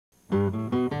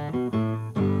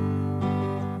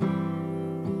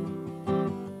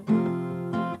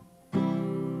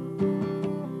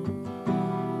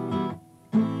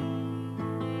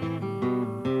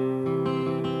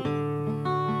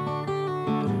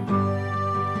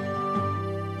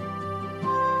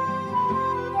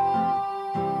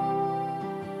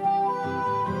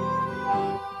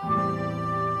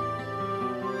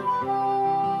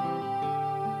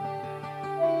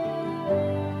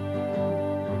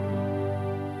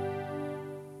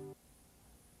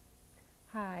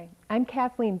I'm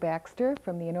Kathleen Baxter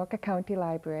from the Anoka County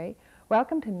Library.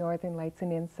 Welcome to Northern Lights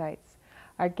and Insights.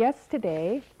 Our guests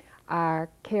today are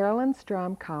Carolyn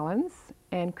Strom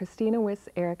and Christina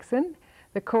Eriksson,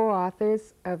 the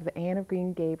co-authors of the Anne of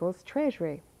Green Gables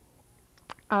TREASURY.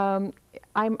 I'm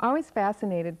always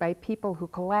fascinated by people who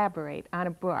collaborate on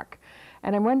a book,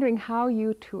 and I'm wondering how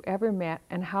you two ever met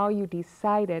and how you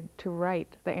decided to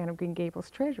write the Anne of Green Gables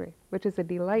TREASURY, which is a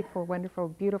delightful, wonderful,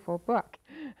 beautiful book.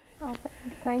 Oh,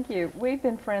 thank you. We've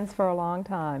been friends for a long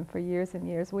time, for years and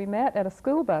years. We met at a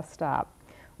school bus stop.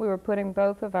 We were putting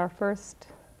both of our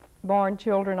first-born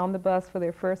children on the bus for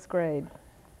their first grade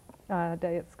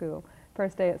day at school,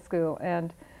 first day at school.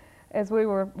 And as we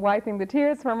were wiping the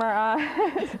tears from our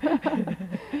eyes,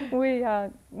 we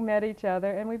met each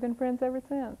other, and we've been friends ever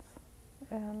since.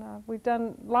 And we've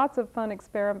done lots of fun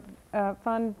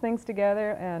things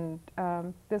together, and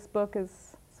this book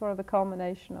is sort of the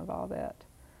culmination of all that.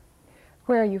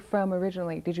 Where are you from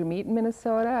originally? Did you meet in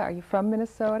Minnesota? Are you from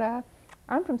Minnesota?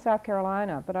 I'm from South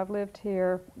Carolina, but I've lived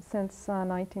here since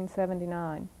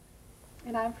 1979.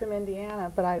 And I'm from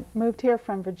Indiana, but I moved here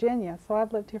from Virginia, so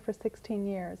I've lived here for 16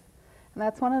 years. And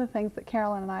that's one of the things that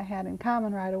Carolyn and I had in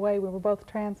common right away. We were both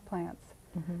transplants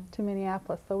to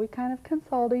Minneapolis, so we kind of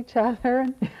consoled each other.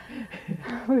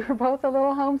 And we were both a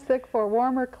little homesick for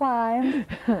warmer climes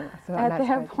at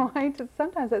that point.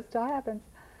 Sometimes it still happens.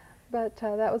 But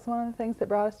that was one of the things that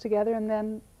brought us together. And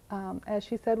then, as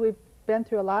she said, we've been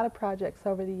through a lot of projects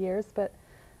over the years. But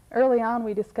early on,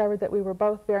 we discovered that we were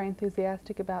both very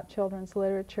enthusiastic about children's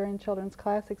literature and children's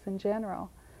classics in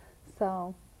general.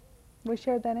 So we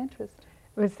shared that interest.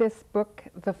 Was this book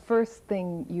the first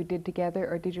thing you did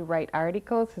together, or did you write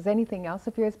articles? Has anything else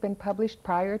of yours been published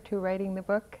prior to writing the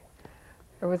book?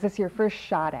 Or was this your first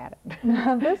shot at it?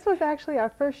 No, this was actually our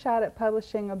first shot at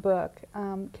publishing a book.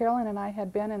 Carolyn and I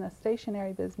had been in a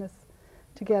stationery business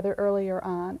together earlier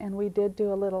on, and we did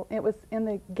do a little, it was in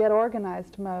the get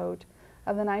organized mode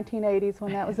of the 1980s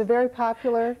when that was a very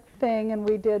popular thing, and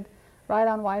we did write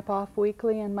on wipe off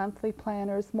weekly and monthly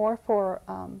planners, more for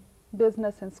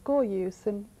business and school use,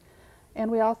 and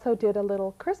we also did a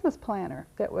little Christmas planner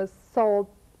that was sold,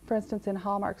 for instance, in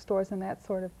Hallmark stores and that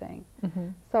sort of thing.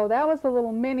 So that was a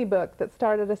little mini book that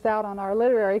started us out on our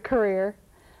literary career,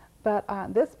 but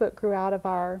this book grew out of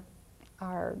our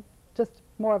just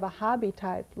more of a hobby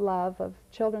type love of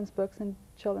children's books and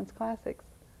children's classics.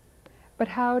 But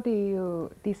how do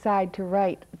you decide to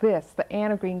write this, the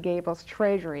Anne of Green Gables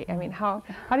TREASURY? I mean, how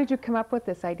did you come up with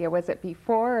this idea? Was it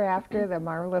before or after the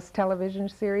marvelous television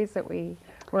series that we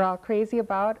were all crazy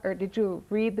about? Or did you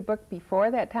read the book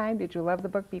before that time? Did you love the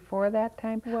book before that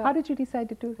time? Well, how did you decide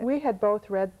to do that? We had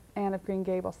both read Anne of Green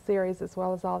Gables series as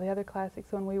well as all the other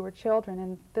classics when we were children,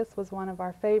 and this was one of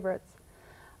our favorites.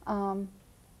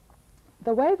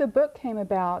 The way the book came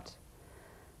about,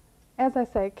 as I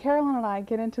say, Carolyn and I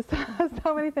get into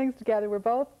so many things together. We're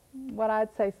both what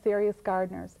I'd say serious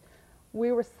gardeners.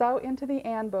 We were so into the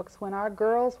Anne books when our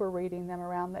girls were reading them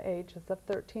around the ages of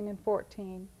 13 and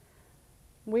 14.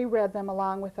 We read them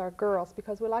along with our girls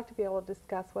because we like to be able to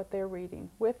discuss what they're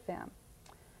reading with them.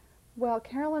 Well,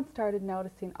 Carolyn started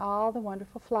noticing all the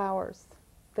wonderful flowers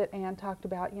that Anne talked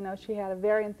about. You know, she had a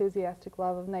very enthusiastic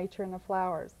love of nature and of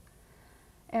flowers.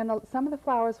 And some of the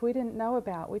flowers we didn't know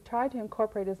about. We tried to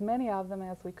incorporate as many of them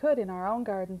as we could in our own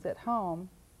gardens at home,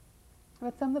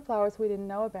 but some of the flowers we didn't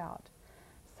know about.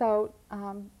 So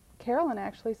Carolyn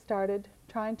actually started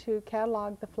trying to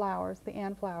catalog the flowers, the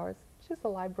Anne flowers. She's a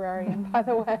librarian, by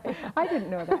the way. I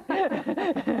didn't know that.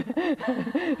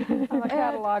 I'm a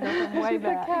cataloger from way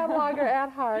back. She's a cataloger at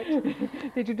heart.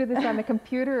 Did you do this on the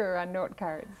computer or on note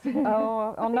cards?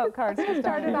 Oh, on note cards. We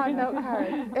started on note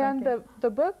cards. And the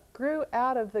book grew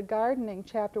out of the gardening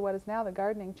chapter, what is now the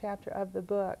gardening chapter of the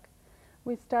book.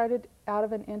 We started out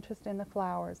of an interest in the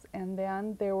flowers, and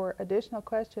then there were additional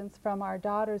questions from our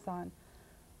daughters on,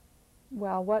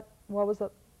 well, what was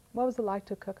it like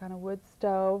to cook on a wood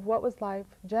stove? What was life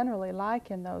generally like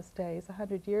in those days,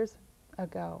 100 years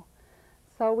ago?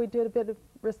 So we did a bit of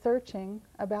researching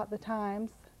about the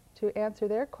times to answer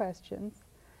their questions,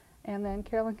 and then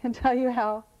Carolyn can tell you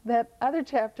how that other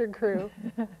chapter grew.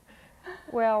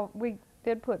 Well, we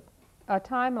did put a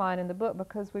timeline in the book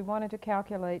because we wanted to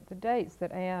calculate the dates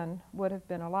that Anne would have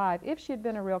been alive if she had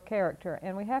been a real character.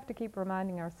 And we have to keep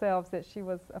reminding ourselves that she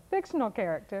was a fictional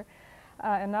character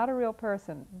and not a real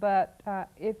person. But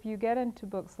if you get into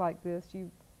books like this,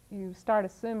 you start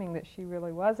assuming that she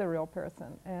really was a real person.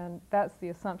 And that's the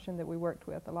assumption that we worked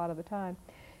with a lot of the time.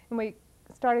 And we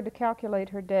started to calculate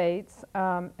her dates,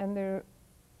 and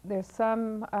there's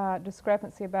some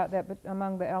discrepancy about that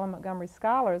among the Ellen Montgomery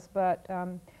scholars, but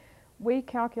we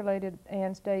calculated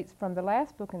Anne's dates from the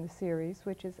last book in the series,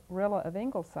 which is Rilla of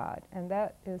Ingleside, and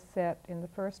that is set in the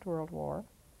First World War.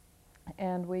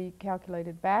 And we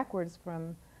calculated backwards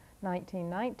from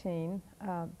 1919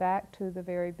 back to the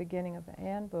very beginning of the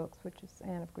Anne books, which is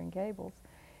Anne of Green Gables.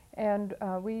 And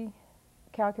we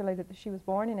calculated that she was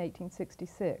born in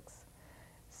 1866.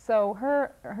 So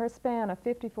her span of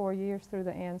 54 years through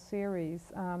the Anne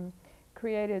series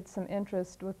created some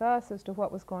interest with us as to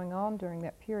what was going on during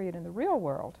that period in the real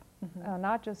world,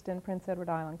 not just in Prince Edward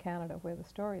Island, Canada, where the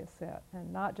story is set,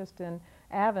 and not just in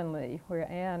Avonlea, where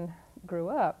Anne grew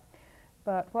up,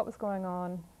 but what was going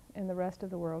on in the rest of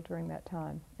the world during that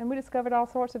time. And we discovered all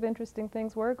sorts of interesting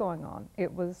things were going on.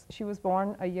 She was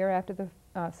born a year after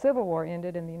the Civil War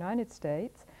ended in the United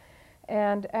States,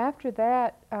 and after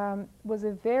that was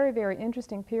a very, very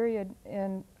interesting period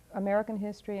in American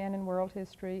history and in world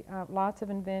history. Lots of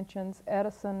inventions.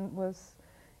 Edison was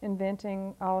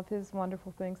inventing all of his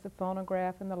wonderful things, the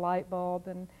phonograph and the light bulb,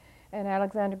 and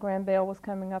Alexander Graham Bell was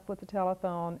coming up with the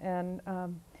telephone, and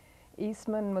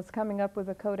Eastman was coming up with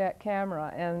a Kodak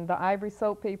camera, and the Ivory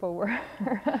soap people were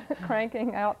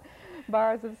cranking out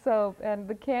bars of soap, and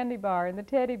the candy bar, and the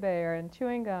teddy bear, and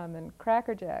chewing gum, and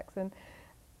Cracker Jacks, and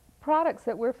products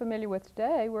that we're familiar with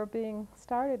today were being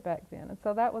started back then. And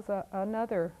so that was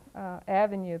another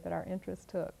avenue that our interest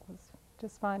took, was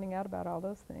just finding out about all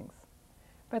those things.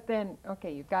 But then,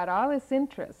 okay, you've got all this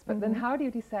interest, but then how do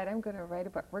you decide, I'm going to write a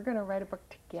book? We're going to write a book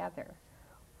together.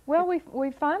 Well,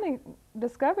 we finally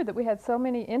discovered that we had so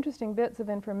many interesting bits of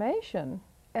information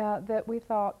that we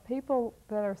thought people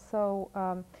that are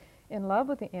so in love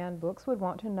with the Anne books would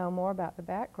want to know more about the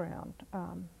background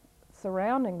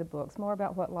surrounding the books, more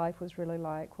about what life was really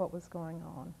like, what was going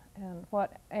on, and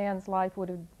what Anne's life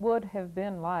would have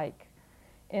been like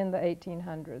in the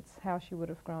 1800s, how she would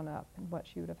have grown up and what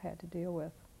she would have had to deal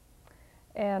with.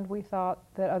 And we thought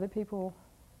that other people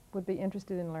would be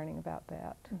interested in learning about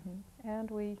that. And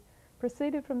we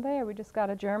proceeded from there. We just got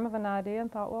a germ of an idea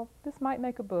and thought, well, this might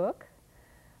make a book.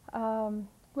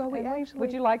 Well,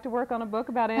 would you like to work on a book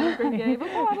about Anne of Green Gables?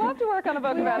 Oh, I'd love to work on a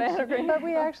book about Anne of Green Gables. But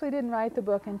we actually didn't write the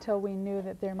book until we knew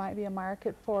that there might be a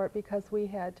market for it, because we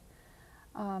had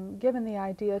given the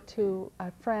idea to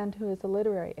a friend who is a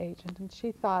literary agent, and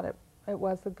she thought it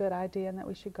was a good idea and that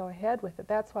we should go ahead with it.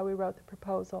 That's why we wrote the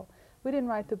proposal. We didn't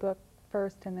write the book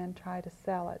first and then try to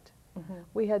sell it.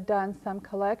 We had done some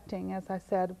collecting. As I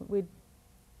said, we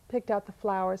picked out the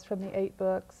flowers from the 8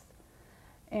 books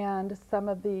and some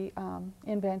of the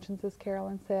inventions, as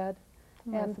Carolyn said,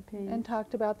 and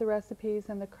talked about the recipes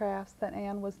and the crafts that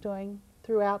Anne was doing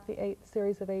throughout the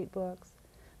series of 8 books.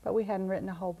 But we hadn't written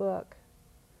a whole book.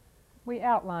 We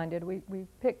outlined it. We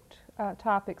picked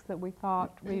topics that we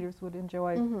thought readers would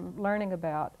enjoy learning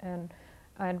about, and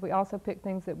we also picked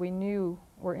things that we knew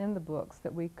were in the books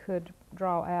that we could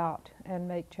draw out and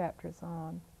make chapters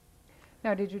on.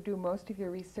 Now, did you do most of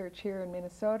your research here in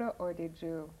Minnesota, or did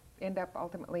you end up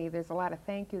ultimately, there's a lot of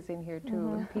thank yous in here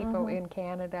too, and people in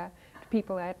Canada,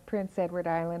 people at Prince Edward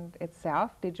Island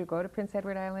itself. Did you go to Prince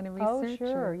Edward Island and research? Oh,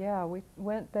 sure, yeah. We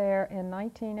went there in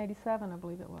 1987, I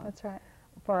believe it was. That's right.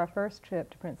 For our first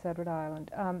trip to Prince Edward Island.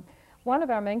 One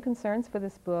of our main concerns for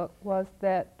this book was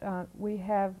that we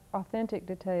have authentic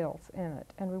details in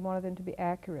it, and we wanted them to be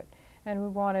accurate. And we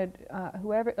wanted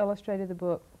whoever illustrated the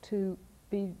book to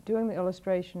be doing the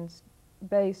illustrations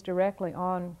based directly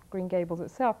on Green Gables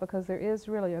itself, because there is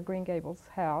really a Green Gables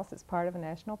house. It's part of a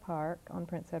national park on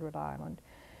Prince Edward Island,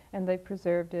 and they've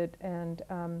preserved it and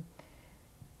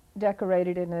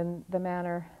decorated it in the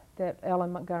manner that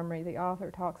Ellen Montgomery, the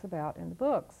author, talks about in the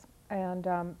books. And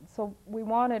so we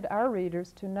wanted our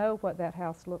readers to know what that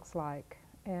house looks like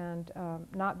and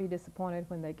not be disappointed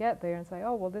when they get there and say,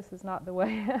 oh, well, this is not the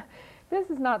way,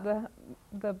 this is not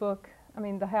the book, I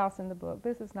mean, the house in the book.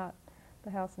 This is not the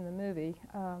house in the movie.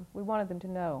 We wanted them to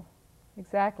know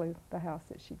exactly the house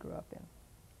that she grew up in.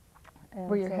 And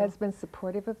were your husbands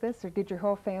supportive of this, or did your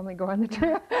whole family go on the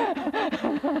trip?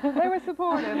 They were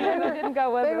supportive. They didn't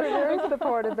go with us. They were very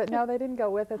supportive, but no, they didn't go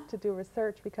with us to do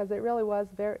research, because it really was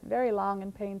very, very long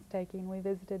and painstaking. We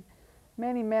visited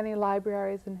many, many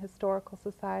libraries and historical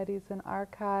societies and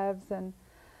archives, and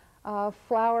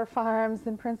flower farms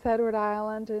in Prince Edward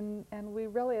Island, and we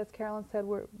really, as Carolyn said,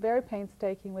 we're very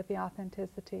painstaking with the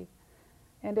authenticity.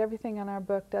 And everything in our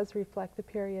book does reflect the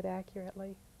period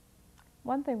accurately.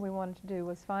 One thing we wanted to do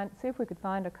was see if we could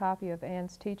find a copy of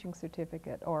Anne's teaching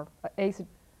certificate, or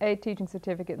a teaching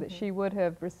certificate that she would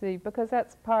have received, because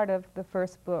that's part of the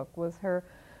first book, was her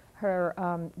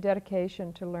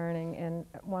dedication to learning, and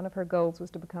one of her goals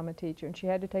was to become a teacher, and she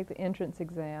had to take the entrance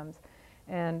exams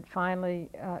and finally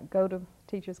go to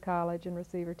Teachers College and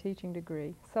receive her teaching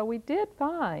degree. So we did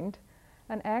find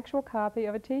an actual copy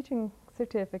of a teaching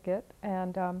certificate,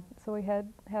 and so we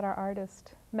had our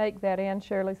artist make that Anne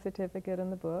Shirley certificate in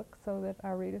the book so that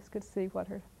our readers could see what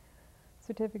her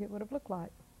certificate would have looked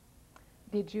like.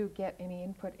 Did you get any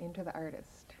input into the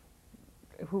artist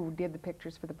who did the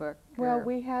pictures for the book? Well,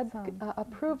 we had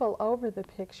approval over the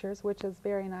pictures, which is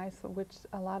very nice, which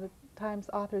a lot of times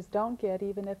authors don't get,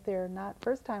 even if they're not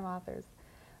first-time authors.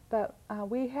 But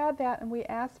we had that, and we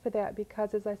asked for that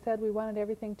because, as I said, we wanted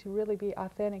everything to really be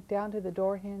authentic down to the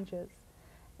door hinges.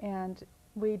 And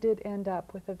we did end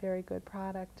up with a very good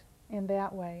product in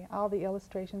that way. All the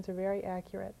illustrations are very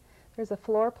accurate. There's a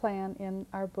floor plan in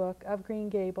our book of Green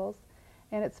Gables,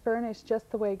 and it's furnished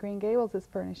just the way Green Gables is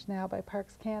furnished now by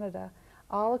Parks Canada,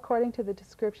 all according to the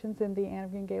descriptions in the Anne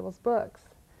of Green Gables books.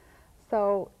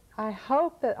 So I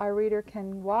hope that our reader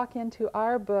can walk into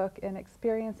our book and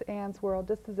experience Anne's world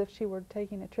just as if she were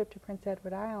taking a trip to Prince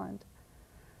Edward Island.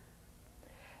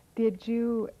 Did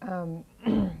you,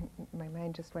 my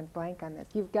mind just went blank on this,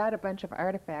 you've got a bunch of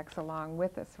artifacts along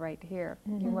with us right here.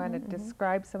 You want to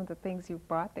describe some of the things you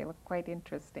brought? They look quite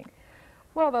interesting.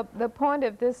 Well, the point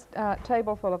of this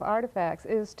table full of artifacts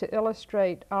is to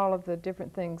illustrate all of the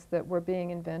different things that were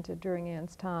being invented during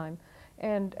Anne's time.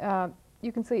 And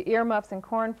you can see earmuffs and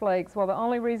cornflakes. Well, the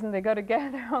only reason they go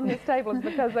together on this table is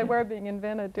because they were being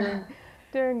invented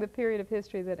during the period of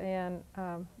history that Anne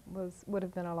would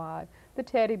have been alive. The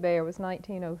teddy bear was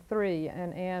 1903,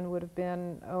 and Anne would have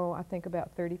been, I think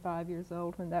about 35 years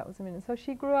old when that was invented. So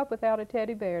she grew up without a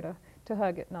teddy bear to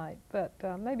hug at night, but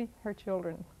maybe her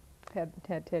children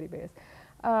had teddy bears.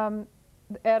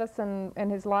 Edison and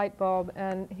his light bulb,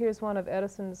 and here's one of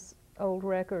Edison's old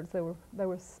records. There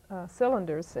were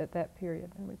cylinders at that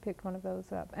period, and we picked one of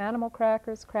those up. Animal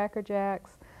crackers, Cracker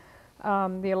Jacks.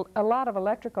 A lot of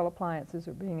electrical appliances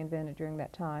were being invented during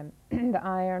that time. The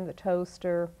iron, the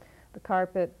toaster, the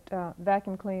carpet,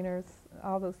 vacuum cleaners,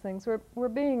 all those things were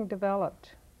being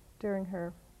developed during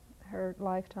her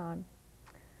lifetime.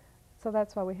 So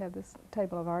that's why we have this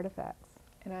table of artifacts.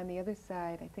 And on the other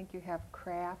side, I think you have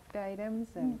craft items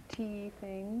and tea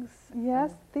things.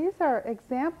 Yes, these are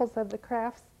examples of the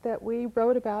crafts that we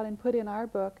wrote about and put in our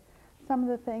book. Some of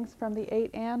the things from the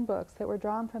 8 Anne books that were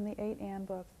drawn from the 8 Anne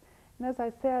books. And as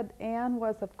I said, Anne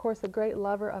was, of course, a great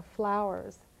lover of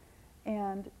flowers.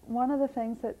 And one of the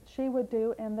things that she would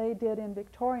do, and they did in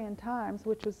Victorian times,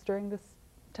 which was during this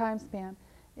time span,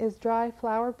 is dry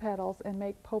flower petals and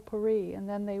make potpourri. And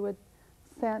then they would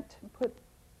put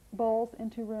bowls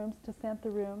into rooms to scent the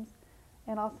rooms,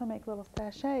 and also make little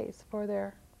sachets for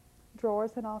their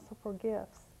drawers and also for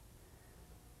gifts.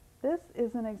 This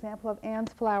is an example of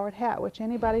Anne's flowered hat, which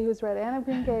anybody who's read Anne of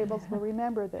Green Gables will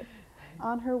remember that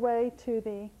on her way to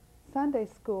the Sunday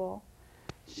school,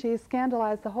 she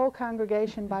scandalized the whole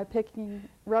congregation by picking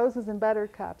roses and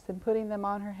buttercups and putting them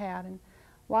on her hat and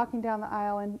walking down the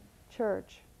aisle in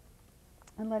church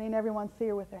and letting everyone see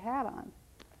her with her hat on.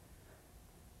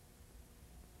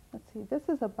 Let's see, this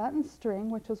is a button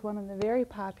string, which was one of the very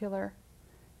popular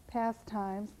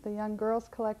pastimes. The young girls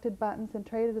collected buttons and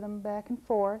traded them back and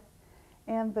forth,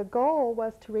 and the goal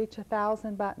was to reach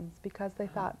 1,000 buttons because they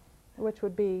thought, which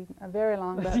would be a very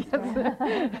long button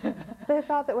string. They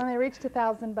thought that when they reached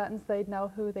 1,000 buttons, they'd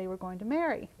know who they were going to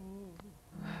marry.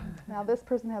 Now this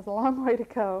person has a long way to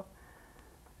go.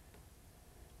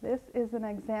 This is an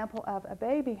example of a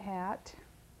baby hat,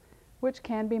 which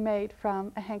can be made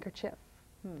from a handkerchief.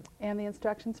 And the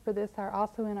instructions for this are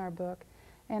also in our book.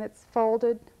 And it's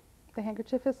folded, the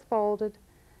handkerchief is folded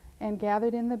and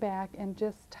gathered in the back and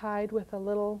just tied with a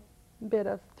little bit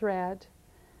of thread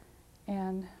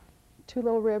and 2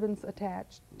 little ribbons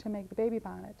attached to make the baby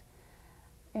bonnet.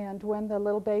 And when the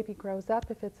little baby grows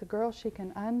up, if it's a girl, she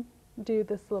can undo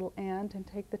this little end and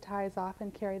take the ties off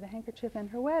and carry the handkerchief in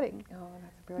her wedding. Oh,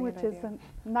 that's a brilliant idea. Which is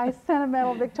a nice,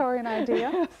 sentimental Victorian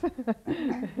idea.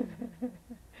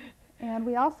 And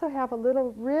we also have a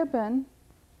little ribbon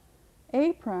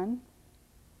apron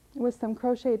with some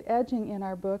crocheted edging in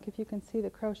our book, if you can see the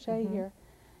crochet here.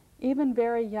 Even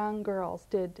very young girls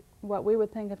did what we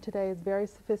would think of today as very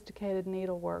sophisticated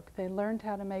needlework. They learned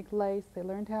how to make lace, they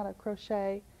learned how to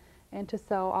crochet, and to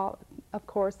sew, of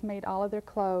course, made all of their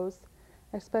clothes,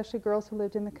 especially girls who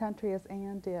lived in the country, as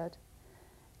Anne did.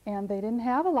 And they didn't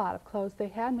have a lot of clothes. They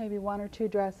had maybe 1 or 2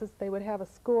 dresses. They would have a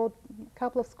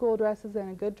couple of school dresses and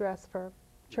a good dress for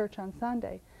church on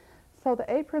Sunday. So the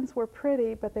aprons were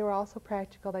pretty, but they were also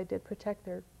practical. They did protect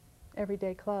their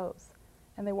everyday clothes,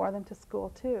 and they wore them to school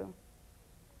too.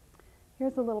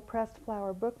 Here's a little pressed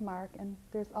flower bookmark, and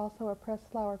there's also a pressed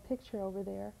flower picture over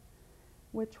there,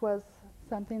 which was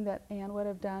something that Anne would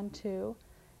have done too.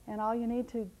 And all you need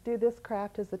to do this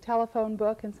craft is a telephone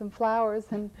book and some flowers,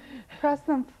 and press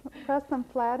them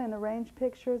flat and arrange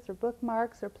pictures or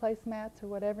bookmarks or placemats or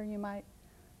whatever you might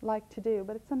like to do.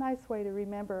 But it's a nice way to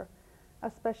remember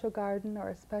a special garden or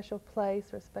a special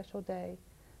place or a special day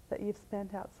that you've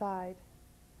spent outside.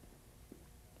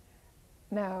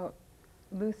 Now,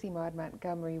 Lucy Maud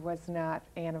Montgomery was not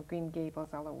Anne of Green Gables,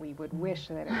 although we would wish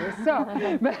that it were so.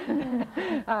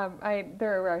 But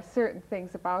there are certain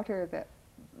things about her that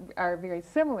are very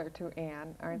similar to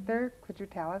Anne, aren't there? Could you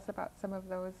tell us about some of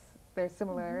those, their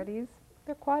similarities?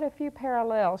 There are quite a few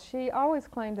parallels. She always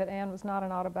claimed that Anne was not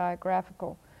an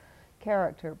autobiographical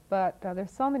character, but there's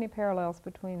so many parallels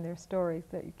between their stories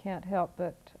that you can't help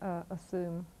but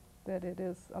assume that it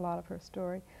is a lot of her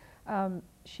story.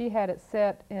 She had it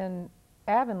set in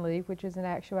Avonlea, which is in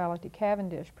actuality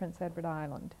Cavendish, Prince Edward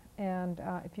Island. And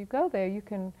if you go there, you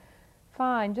can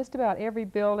find just about every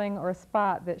building or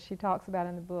spot that she talks about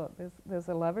in the book. There's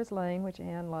a Lover's Lane, which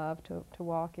Anne loved to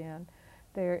walk in.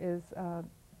 There is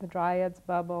the Dryad's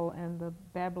Bubble and the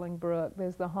Babbling Brook.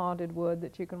 There's the Haunted Wood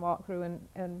that you can walk through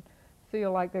and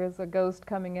feel like there's a ghost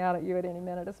coming out at you at any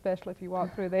minute, especially if you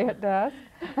walk through there at dusk.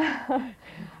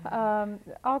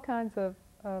 All kinds of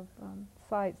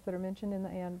sites that are mentioned in the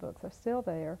Anne books are still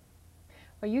there.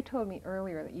 Well, you told me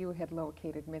earlier that you had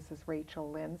located Mrs. Rachel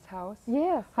Lynde's house.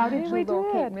 Yes, How did you we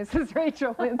locate did. Mrs.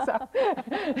 Rachel Lynde's house?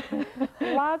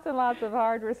 Lots and lots of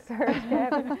hard research,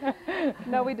 Kathy.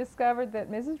 No, we discovered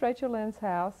that Mrs. Rachel Lynde's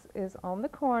house is on the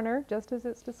corner, just as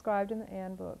it's described in the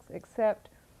Anne books, except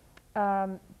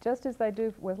just as they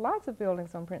do with lots of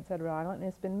buildings on Prince Edward Island,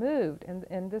 it's been moved.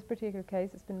 In this particular case,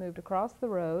 it's been moved across the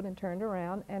road and turned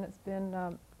around, and it's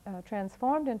been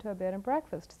transformed into a bed and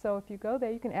breakfast. So if you go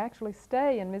there, you can actually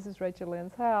stay in Mrs. Rachel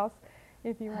Lynde's house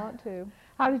if you want to.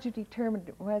 How did you determine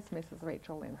it was Mrs.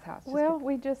 Rachel Lynde's house? Well,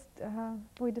 we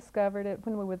discovered it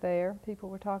when we were there. People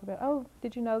were talking about, oh,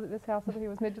 did you know that this house over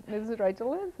here was Mrs. Rachel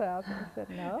Lynde's house? And I said,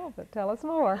 no, but tell us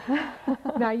more.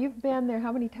 Now, you've been there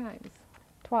how many times?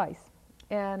 Twice.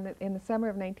 And in the summer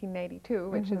of 1992,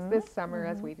 which is this summer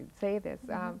as we did say this,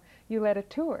 you led a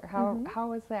tour. How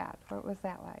was that? What was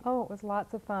that like? Oh, it was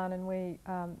lots of fun, and we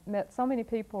met so many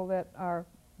people that are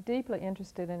deeply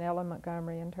interested in Ellen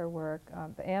Montgomery and her work,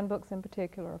 the Anne books in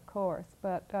particular, of course,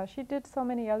 but she did so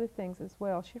many other things as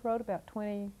well. She wrote about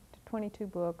 20 to 22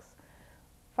 books,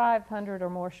 500 or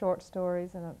more short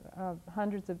stories, and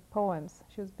hundreds of poems.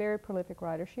 She was a very prolific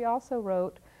writer. She also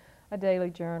wrote a daily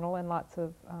journal and lots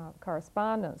of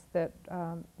correspondence that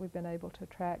we've been able to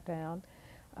track down.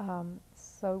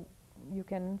 So you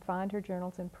can find her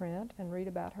journals in print and read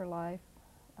about her life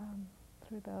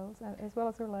through those, as well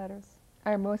as her letters.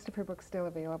 Are most of her books still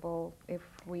available if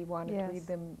we wanted to read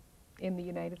them in the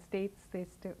United States?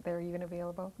 They're even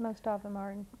available? Most of them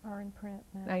are in print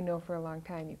now. I know for a long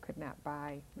time you could not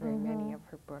buy very many of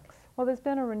her books. Well, there's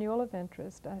been a renewal of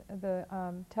interest.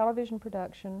 The television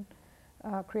production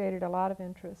created a lot of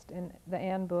interest in the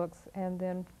Anne books, and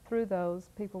then through those,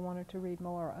 people wanted to read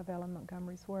more of Ellen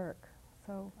Montgomery's work.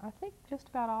 So I think just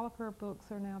about all of her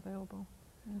books are now available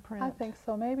in print. I think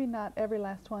so. Maybe not every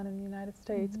last one in the United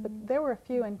States, but there were a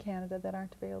few in Canada that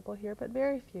aren't available here, but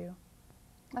very few.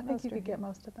 I think you could get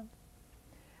most of them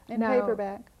in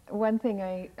paperback. One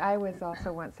thing, I was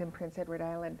also once in Prince Edward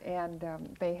Island, and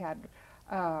they had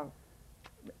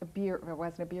a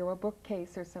bureau, a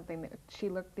bookcase or something that she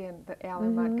looked in, that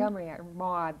Ellen Montgomery, or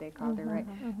Maud they called her, right?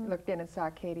 Looked in and saw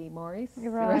Katie Morris.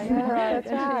 Right, right.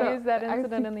 That's right. She used that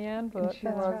incident in the Anne book. She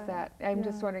loves that. I'm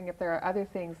just wondering if there are other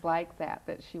things like that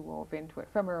that she wove into it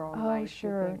from her own life. Oh,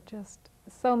 sure. Just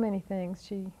so many things.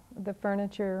 The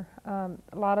furniture, a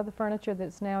lot of the furniture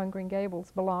that's now in Green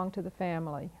Gables belonged to the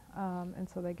family, and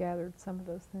so they gathered some of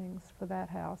those things for that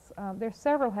house. There's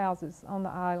several houses on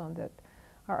the island that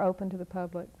are open to the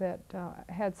public that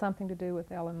had something to do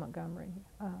with Ellen Montgomery.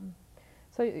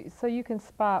 So you can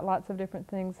spot lots of different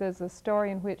things. There's a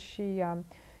story in which she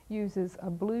uses a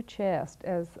blue chest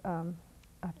as a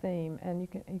theme, and you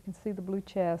can see the blue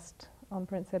chest on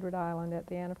Prince Edward Island at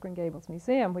the Anne of Green Gables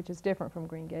Museum, which is different from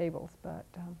Green Gables, but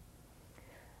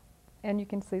And you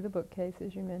can see the bookcase,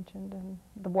 as you mentioned, and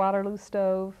the Waterloo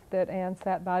stove that Anne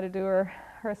sat by to do her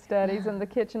studies, and the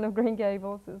kitchen of Green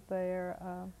Gables is there.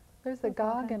 There's a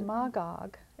Gog and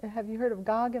Magog. Have you heard of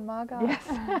Gog and Magog? Yes.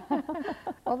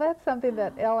 Well, that's something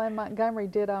that L.M. Montgomery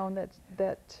did own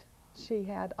that she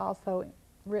had also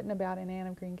written about in Anne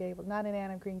of Green Gables. Not in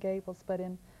Anne of Green Gables, but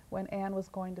in when Anne was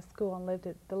going to school and lived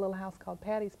at the little house called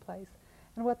Patty's Place.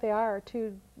 And what they are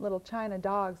two little china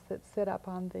dogs that sit up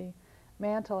on the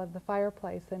mantle of the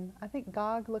fireplace. And I think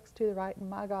Gog looks to the right and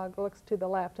Magog looks to the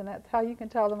left, and that's how you can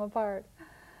tell them apart.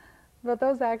 But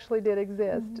those actually did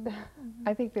exist. Mm-hmm.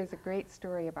 I think there's a great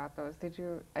story about those. Did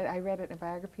you? I read it in a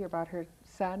biography about her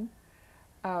son.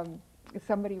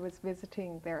 Somebody was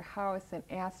visiting their house and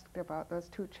asked about those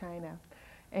two china.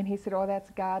 And he said, "Oh, that's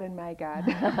God and my God."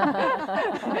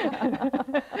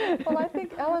 Well, I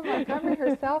think Ellen Montgomery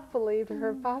herself believed,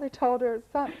 her father told her,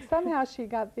 somehow she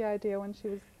got the idea when she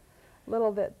was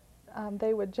little that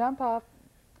they would jump off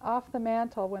the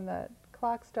mantle when the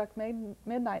clock struck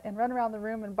midnight and run around the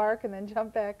room and bark and then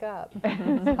jump back up.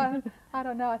 So I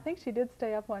don't know. I think she did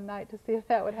stay up one night to see if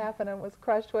that would happen and was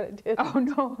crushed when it did. Oh,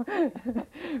 no.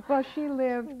 Well, she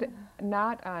lived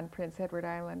not on Prince Edward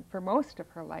Island for most of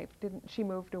her life. Didn't she?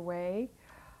 Moved away?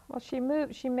 Well, she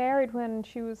married when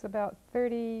she was about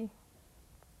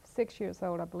 36 years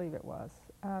old, I believe it was.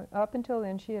 Up until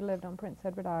then, she had lived on Prince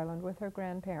Edward Island with her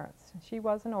grandparents. She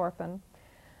was an orphan.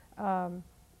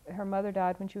 Her mother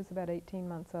died when she was about 18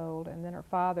 months old, and then her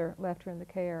father left her in the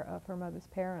care of her mother's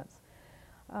parents.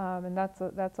 And that's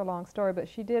a long story, but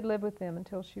she did live with them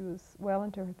until she was well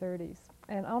into her 30s,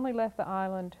 and only left the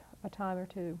island a time or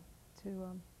two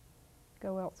to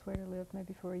go elsewhere to live,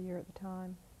 maybe for a year at the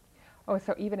time. Oh,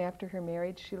 so even after her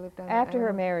marriage, she lived on the After her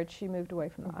island? marriage, she moved away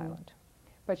from the island.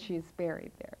 But she's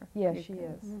buried there. Yes, You she can-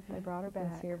 is. They brought her You can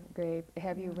back. see her grave.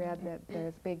 Have you read that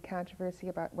there's big controversy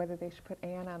about whether they should put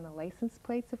Anne on the license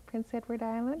plates of Prince Edward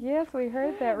Island? Yes, we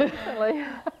heard that recently.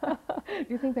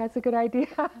 You think that's a good idea?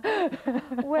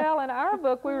 Well, in our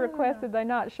book, we requested they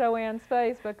not show Anne's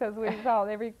face because we thought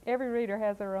every reader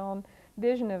has their own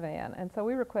vision of Anne, and so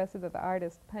we requested that the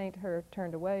artist paint her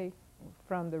turned away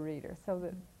from the reader so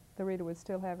that the reader would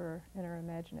still have her in her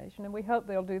imagination. And we hope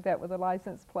they'll do that with a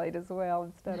license plate as well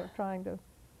instead of trying to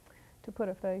put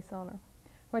a face on her.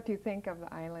 What do you think of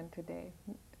the island today?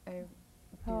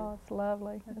 Oh, it's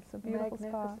lovely. It's a beautiful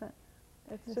spot. Magnificent.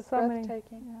 It's There's just so many,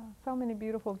 breathtaking. yeah, so many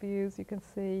beautiful views you can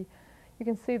see. You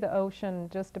can see the ocean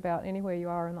just about anywhere you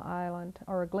are on the island,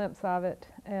 or a glimpse of it.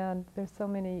 And there's so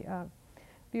many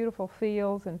beautiful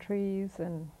fields and trees,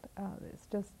 and it's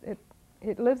just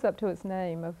it lives up to its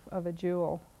name of a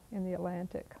jewel in the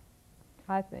Atlantic,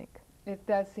 I think. It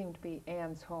does seem to be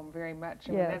Anne's home very much.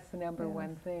 I mean, Yes, that's the number yes.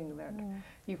 one thing that Yeah.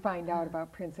 you find out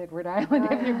about Prince Edward Island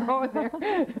if you go there.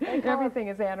 Everything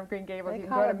is Anne of Green Gables. they You can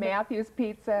call go to it Matthew's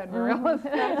Pizza and Marilla's.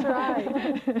 That's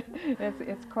right.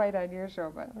 It's quite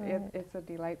unusual, but Right. it's a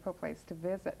delightful place to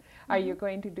visit. Are you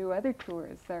going to do other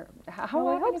tours there? How Well,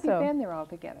 we often hope have so. you been there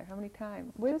altogether? How many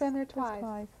times? We've been there Just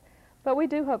twice. But we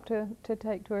do hope to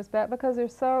take tours back because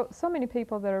there's so many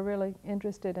people that are really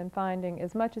interested in finding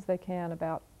as much as they can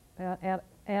about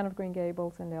Anne of Green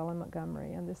Gables and Ellen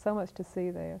Montgomery, and there's so much to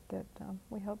see there that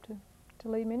we hope to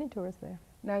lead many tours there.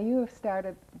 Now you have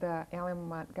started the Ellen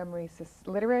Montgomery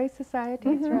Literary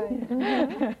Society. That's right.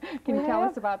 Can you We tell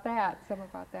have. us about that? Some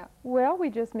about that. Well,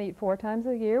 we just meet 4 times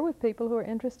a year with people who are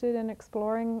interested in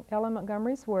exploring Ellen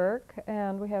Montgomery's work,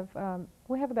 and we have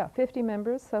about 50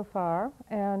 members so far,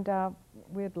 and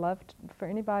we'd love for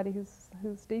anybody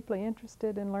who's deeply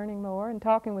interested in learning more and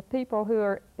talking with people who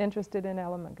are interested in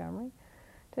Ellen Montgomery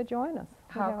to join us.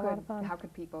 We have a lot of fun. How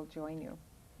could people join you?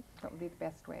 What would be the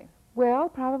best way? Well,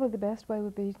 probably the best way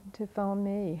would be to phone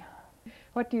me.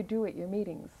 What do you do at your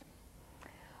meetings?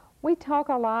 We talk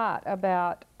a lot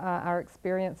about our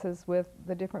experiences with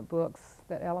the different books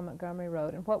that Ellen Montgomery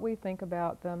wrote and what we think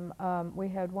about them. We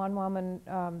had one woman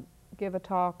give a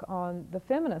talk on the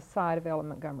feminist side of Ellen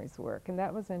Montgomery's work, and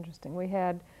that was interesting. We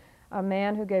had a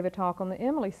man who gave a talk on the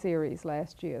Emily series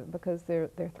last year, because there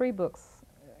are 3 books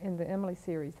in the Emily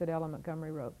series that Ellen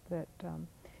Montgomery wrote that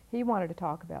he wanted to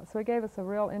talk about. So he gave us a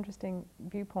real interesting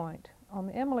viewpoint on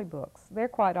the Emily books. They're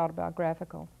quite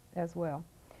autobiographical as well.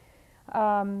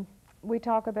 We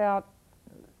talk about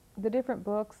the different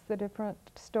books, the different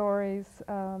stories.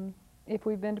 If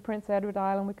we've been to Prince Edward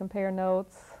Island, we compare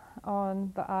notes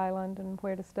on the island and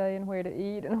where to stay and where to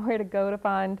eat and where to go to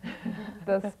find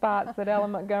the spots that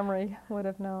Ellen Montgomery would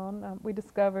have known. We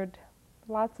discovered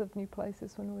lots of new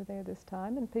places when we were there this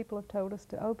time, and people have told us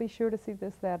to, be sure to see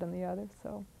this, that, and the other.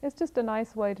 So it's just a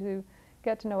nice way to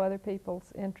get to know other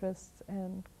people's interests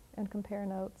and compare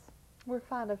notes. We're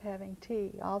fond of having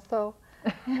tea also,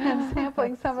 and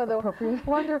sampling some of the appropriate.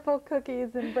 wonderful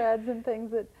cookies and breads and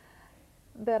things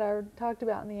that are talked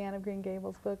about in the Anne of Green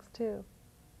Gables books too.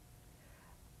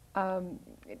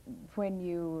 When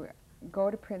you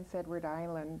go to Prince Edward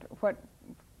Island,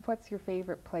 what's your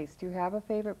favorite place? Do you have a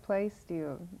favorite place?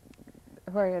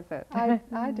 Where is it?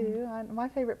 I do. My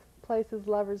favorite place is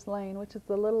Lover's Lane, which is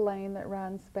the little lane that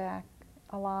runs back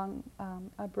along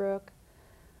a brook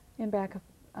in back of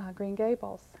Green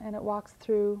Gables, and it walks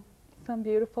through some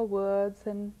beautiful woods,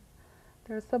 and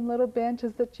there's some little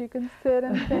benches that you can sit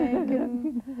and think,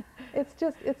 and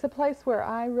it's a place where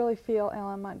I really feel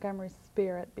Ellen Montgomery's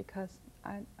spirit, because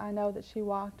I know that she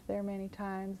walked there many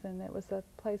times, and it was a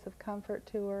place of comfort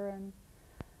to her, and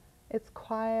it's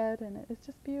quiet, and it's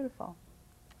just beautiful.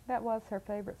 That was her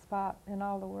favorite spot in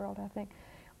all the world, I think.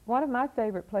 One of my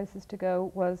favorite places to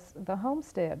go was the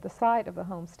homestead, the site of the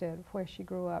homestead of where she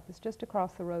grew up. It's just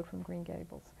across the road from Green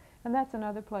Gables. And that's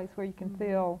another place where you can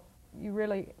you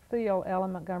really feel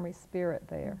Ellen Montgomery's spirit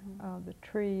there. The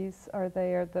trees are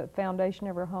there, the foundation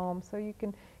of her home, so you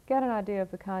can get an idea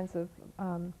of the kinds of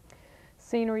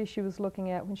scenery she was looking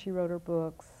at when she wrote her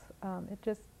books.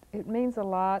 It means a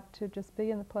lot to just be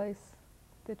in the place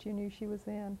that you knew she was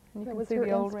in. And you can see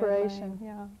the old red lane.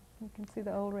 Yeah, you can see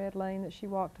the old red lane that she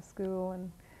walked to school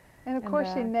and of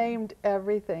course she named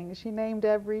everything. She named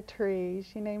every tree.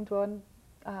 She named one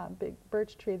big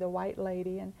birch tree the White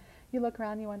Lady, and you look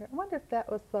around and you wonder, I wonder if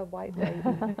that was the White Lady.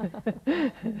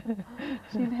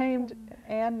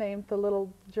 Anne named the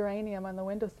little geranium on the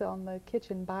windowsill on the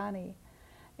kitchen Bonnie,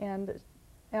 and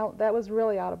that was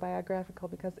really autobiographical,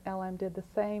 because Ellen did the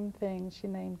same thing. She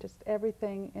named just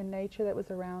everything in nature that was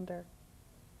around her.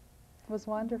 It was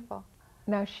wonderful.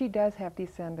 Now, she does have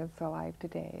descendants alive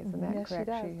today, isn't that yes, correct?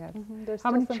 She does. Has.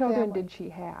 How many children did she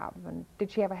have? And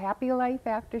did she have a happy life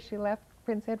after she left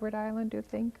Prince Edward Island, do you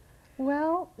think?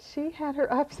 Well, she had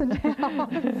her ups and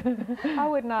downs. I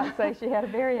would not say she had a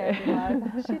very happy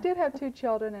life. She did have 2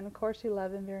 children, and of course she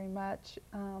loved them very much.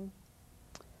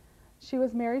 She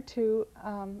was married to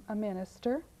a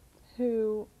minister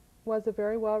who was a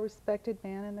very well-respected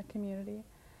man in the community,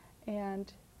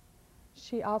 and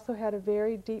she also had a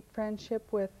very deep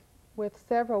friendship with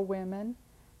several women,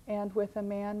 and with a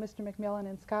man, Mr. Macmillan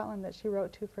in Scotland, that she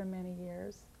wrote to for many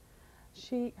years.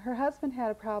 Her husband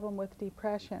had a problem with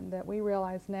depression that we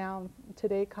realize now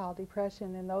today called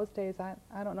depression. In those days,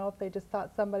 I don't know if they just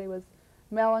thought somebody was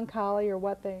melancholy or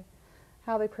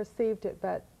how they perceived it,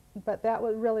 but that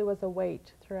really was a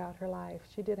weight throughout her life.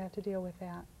 She did have to deal with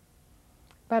that.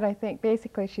 But I think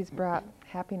basically she's brought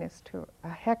happiness to a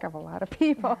heck of a lot of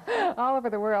people all over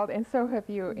the world, and so have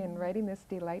you in writing this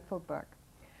delightful book.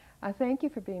 Thank you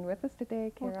for being with us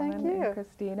today, Carolyn and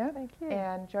Christina. Thank you.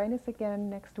 And join us again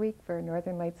next week for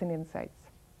Northern Lights and Insights.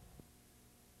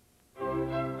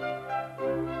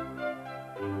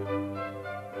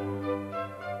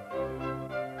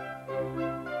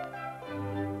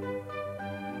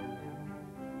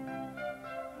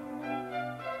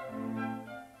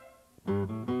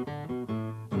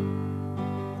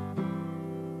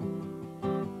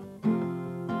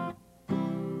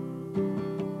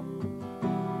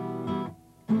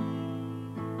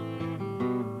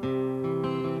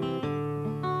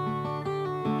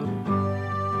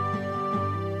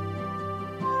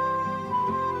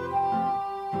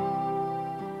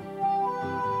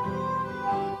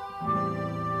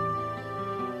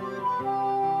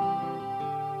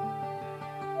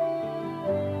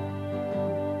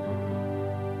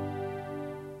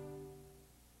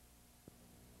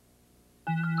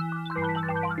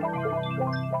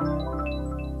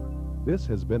 This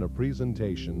has been a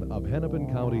presentation of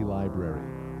Hennepin County Library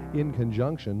in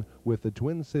conjunction with the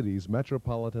Twin Cities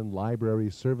Metropolitan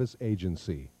Library Service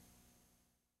Agency.